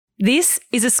This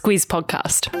is a Squiz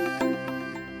podcast.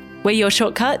 We're your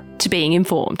shortcut to being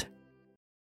informed.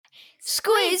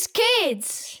 Squiz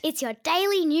Kids! It's your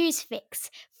daily news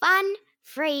fix. Fun,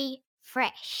 free,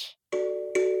 fresh.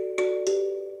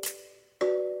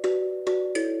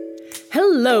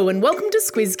 Hello and welcome to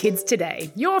Squiz Kids Today,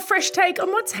 your fresh take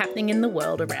on what's happening in the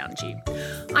world around you.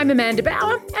 I'm Amanda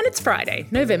Bauer and it's Friday,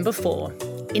 November 4.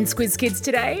 In Squiz Kids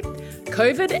Today,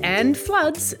 COVID and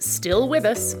floods still with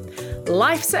us,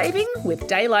 life-saving with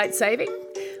daylight saving,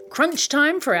 crunch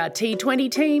time for our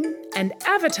T20 team, and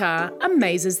Avatar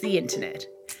amazes the internet.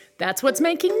 That's what's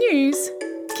making news,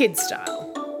 kid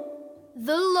style.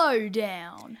 The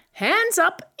lowdown. Hands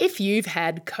up if you've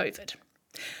had COVID.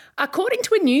 According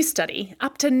to a new study,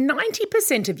 up to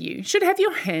 90% of you should have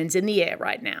your hands in the air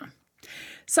right now.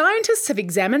 Scientists have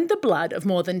examined the blood of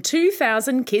more than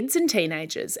 2,000 kids and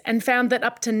teenagers and found that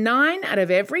up to 9 out of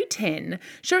every 10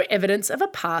 show evidence of a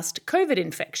past COVID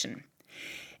infection.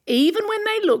 Even when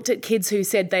they looked at kids who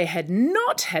said they had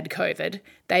not had COVID,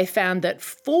 they found that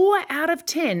 4 out of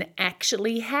 10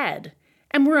 actually had,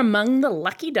 and were among the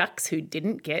lucky ducks who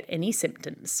didn't get any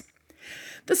symptoms.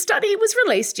 The study was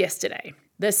released yesterday,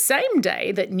 the same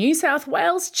day that New South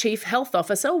Wales Chief Health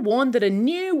Officer warned that a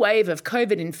new wave of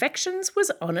COVID infections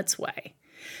was on its way.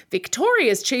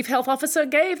 Victoria's Chief Health Officer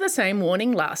gave the same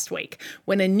warning last week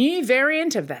when a new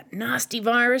variant of that nasty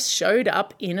virus showed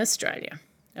up in Australia.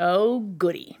 Oh,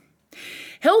 goody.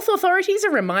 Health authorities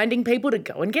are reminding people to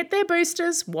go and get their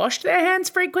boosters, wash their hands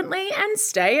frequently, and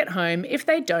stay at home if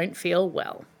they don't feel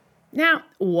well. Now,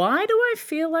 why do I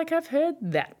feel like I've heard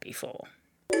that before?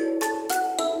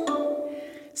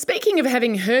 Speaking of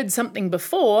having heard something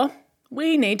before,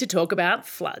 we need to talk about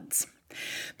floods.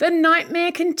 The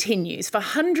nightmare continues for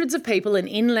hundreds of people in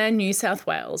inland New South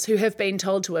Wales who have been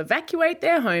told to evacuate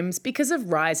their homes because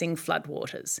of rising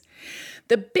floodwaters.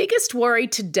 The biggest worry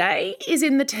today is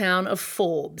in the town of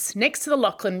Forbes, next to the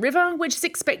Lachlan River, which is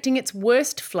expecting its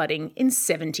worst flooding in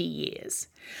 70 years.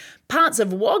 Parts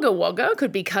of Wagga Wagga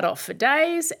could be cut off for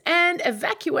days, and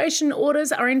evacuation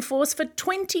orders are in force for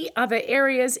 20 other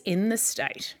areas in the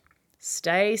state.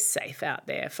 Stay safe out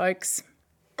there, folks.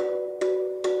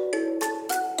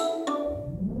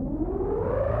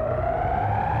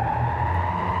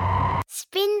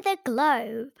 Spin the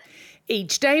globe.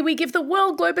 Each day we give the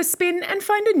world globe a spin and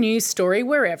find a news story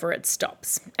wherever it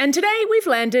stops. And today we've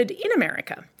landed in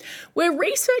America, where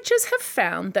researchers have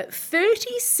found that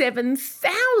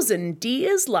 37,000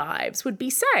 deer's lives would be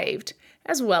saved,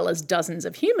 as well as dozens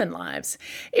of human lives,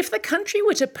 if the country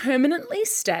were to permanently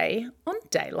stay on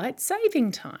daylight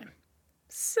saving time.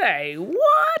 Say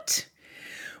what?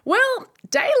 Well,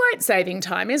 daylight saving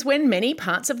time is when many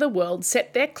parts of the world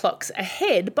set their clocks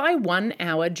ahead by 1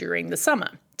 hour during the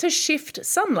summer to shift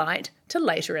sunlight to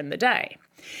later in the day.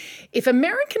 If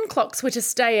American clocks were to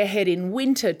stay ahead in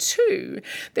winter too,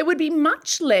 there would be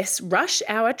much less rush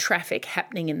hour traffic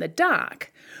happening in the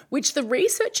dark, which the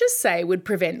researchers say would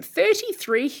prevent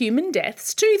 33 human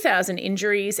deaths, 2,000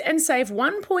 injuries, and save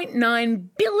 $1.9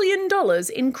 billion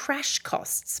in crash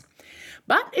costs.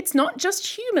 But it's not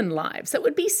just human lives that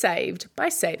would be saved by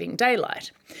saving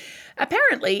daylight.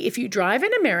 Apparently, if you drive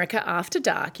in America after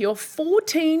dark, you're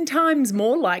 14 times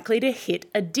more likely to hit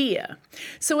a deer.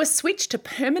 So a switch to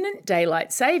permanent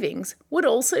daylight savings would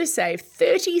also save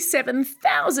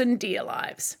 37,000 deer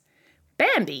lives.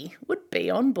 Bambi would be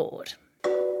on board.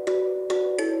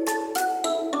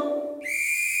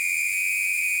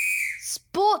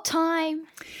 Sport time.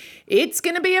 It's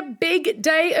going to be a big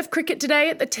day of cricket today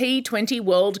at the T20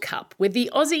 World Cup, with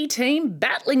the Aussie team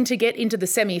battling to get into the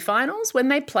semi-finals when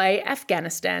they play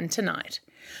Afghanistan tonight.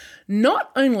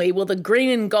 Not only will the green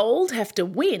and gold have to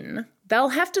win, they'll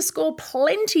have to score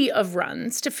plenty of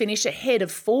runs to finish ahead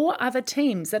of 4 other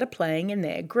teams that are playing in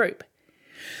their group.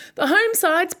 The home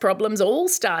side's problems all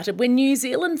started when New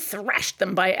Zealand thrashed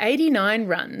them by 89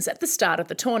 runs at the start of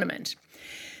the tournament.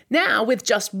 Now, with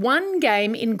just 1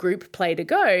 game in group play to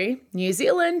go, New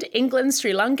Zealand, England,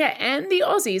 Sri Lanka and the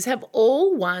Aussies have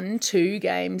all won 2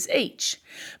 games each.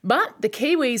 But the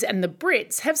Kiwis and the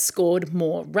Brits have scored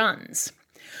more runs.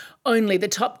 Only the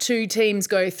top 2 teams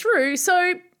go through,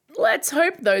 so let's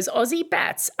hope those Aussie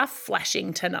bats are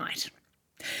flashing tonight.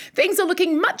 Things are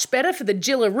looking much better for the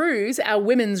Gillaroos, our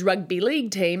women's rugby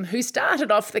league team, who started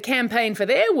off the campaign for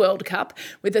their World Cup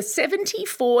with a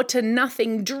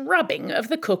 74-0 drubbing of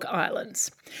the Cook Islands.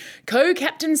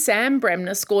 Co-captain Sam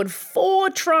Bremner scored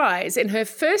 4 tries in her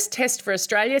first test for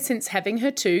Australia since having her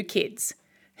 2 kids.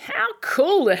 How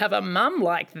cool to have a mum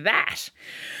like that!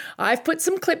 I've put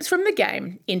some clips from the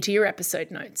game into your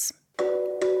episode notes.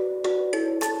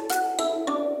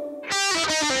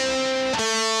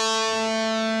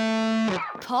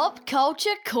 Pop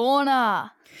Culture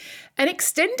Corner. An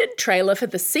extended trailer for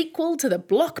the sequel to the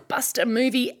blockbuster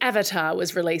movie Avatar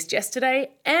was released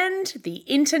yesterday, and the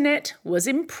internet was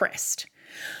impressed.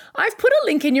 I've put a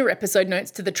link in your episode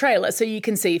notes to the trailer so you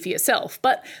can see for yourself,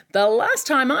 but the last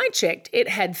time I checked, it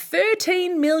had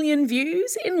 13 million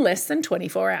views in less than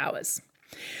 24 hours.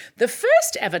 The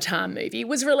first Avatar movie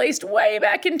was released way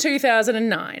back in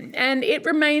 2009, and it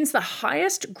remains the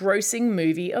highest grossing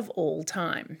movie of all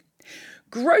time.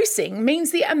 Grossing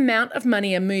means the amount of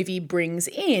money a movie brings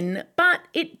in, but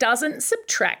it doesn't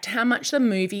subtract how much the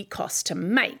movie cost to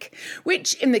make,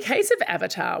 which in the case of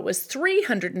Avatar was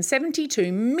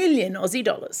 372 million Aussie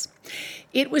dollars.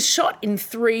 It was shot in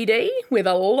 3D with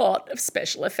a lot of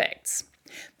special effects.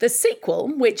 The sequel,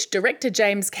 which director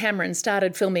James Cameron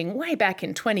started filming way back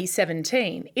in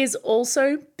 2017, is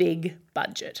also big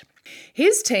budget.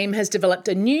 His team has developed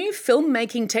a new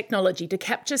filmmaking technology to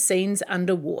capture scenes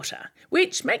underwater,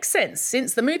 which makes sense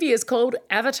since the movie is called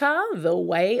Avatar: The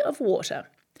Way of Water.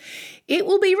 It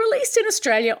will be released in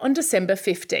Australia on December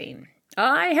 15.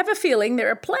 I have a feeling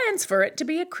there are plans for it to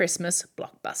be a Christmas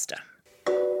blockbuster.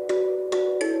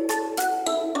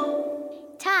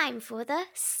 Time for the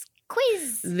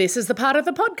quiz. This is the part of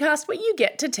the podcast where you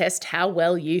get to test how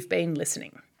well you've been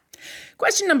listening.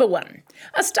 Question number 1.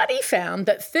 A study found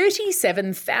that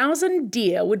 37,000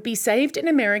 deer would be saved in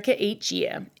America each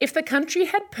year if the country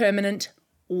had permanent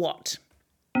what?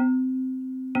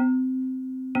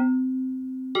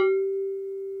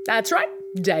 That's right,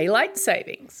 daylight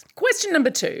savings. Question number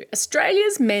 2.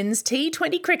 Australia's men's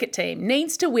T20 cricket team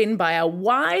needs to win by a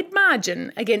wide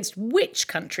margin against which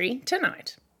country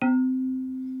tonight?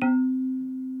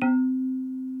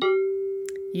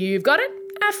 You've got it.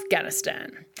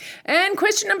 Afghanistan. And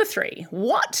question number 3.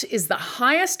 What is the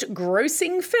highest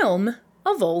grossing film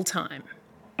of all time?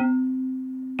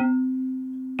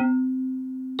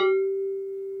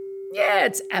 Yeah,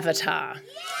 it's Avatar.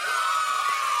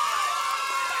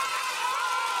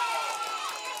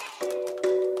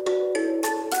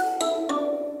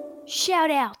 Shout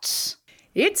outs.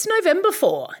 It's November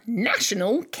 4,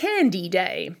 National Candy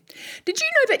Day. Did you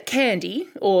know that candy,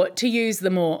 or to use the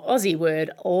more Aussie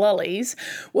word, lollies,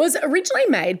 was originally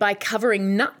made by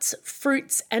covering nuts,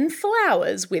 fruits and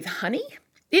flowers with honey?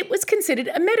 It was considered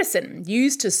a medicine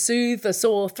used to soothe the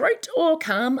sore throat or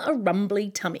calm a rumbly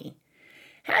tummy.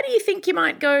 How do you think you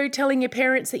might go telling your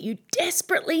parents that you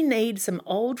desperately need some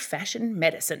old-fashioned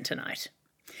medicine tonight?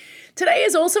 Today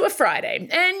is also a Friday,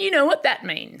 and you know what that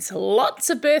means. Lots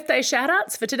of birthday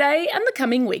shout-outs for today and the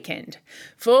coming weekend,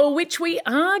 for which we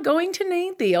are going to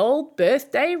need the old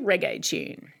birthday reggae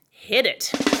tune. Hit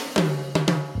it!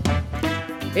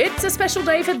 It's a special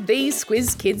day for these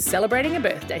Squiz kids celebrating a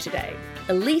birthday today.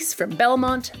 Elise from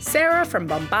Belmont, Sarah from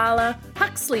Bombala,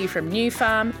 Huxley from New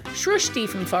Farm, Shrushti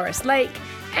from Forest Lake,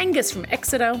 Angus from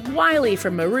Exeter, Wiley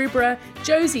from Maroubra,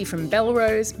 Josie from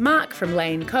Belrose, Mark from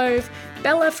Lane Cove,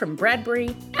 Bella from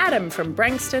Bradbury, Adam from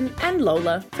Brankston and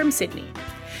Lola from Sydney.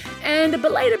 And a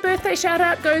belated birthday shout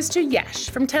out goes to Yash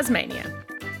from Tasmania.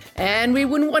 And we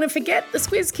wouldn't want to forget the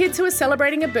Squiz kids who are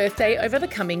celebrating a birthday over the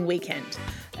coming weekend.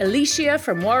 Alicia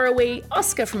from Warrawee,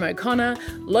 Oscar from O'Connor,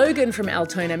 Logan from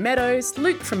Altona Meadows,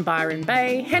 Luke from Byron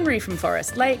Bay, Henry from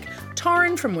Forest Lake,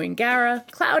 Torrin from Woongarra,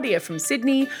 Claudia from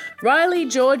Sydney, Riley,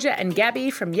 Georgia and Gabby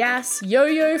from Yass,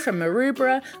 Yo-Yo from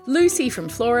Maroubra, Lucy from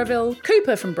Floraville,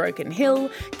 Cooper from Broken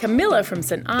Hill, Camilla from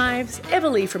St Ives,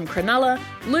 Everly from Cronulla,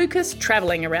 Lucas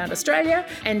travelling around Australia,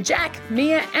 and Jack,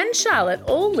 Mia and Charlotte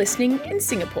all listening in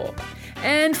Singapore.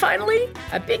 And finally,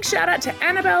 a big shout out to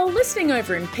Annabelle listening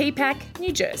over in Peapack,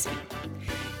 New Jersey.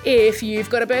 If you've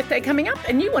got a birthday coming up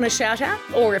and you want a shout out,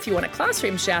 or if you want a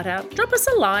classroom shout out, drop us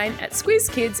a line at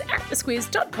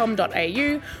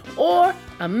squizkids@thesquiz.com.au, or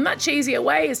a much easier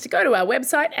way is to go to our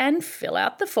website and fill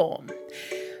out the form.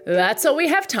 That's all we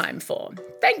have time for.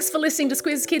 Thanks for listening to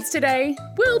Squiz Kids today.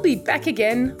 We'll be back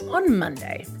again on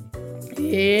Monday.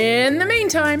 In the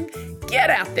meantime,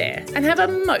 get out there and have a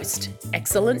most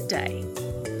excellent day.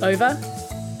 Over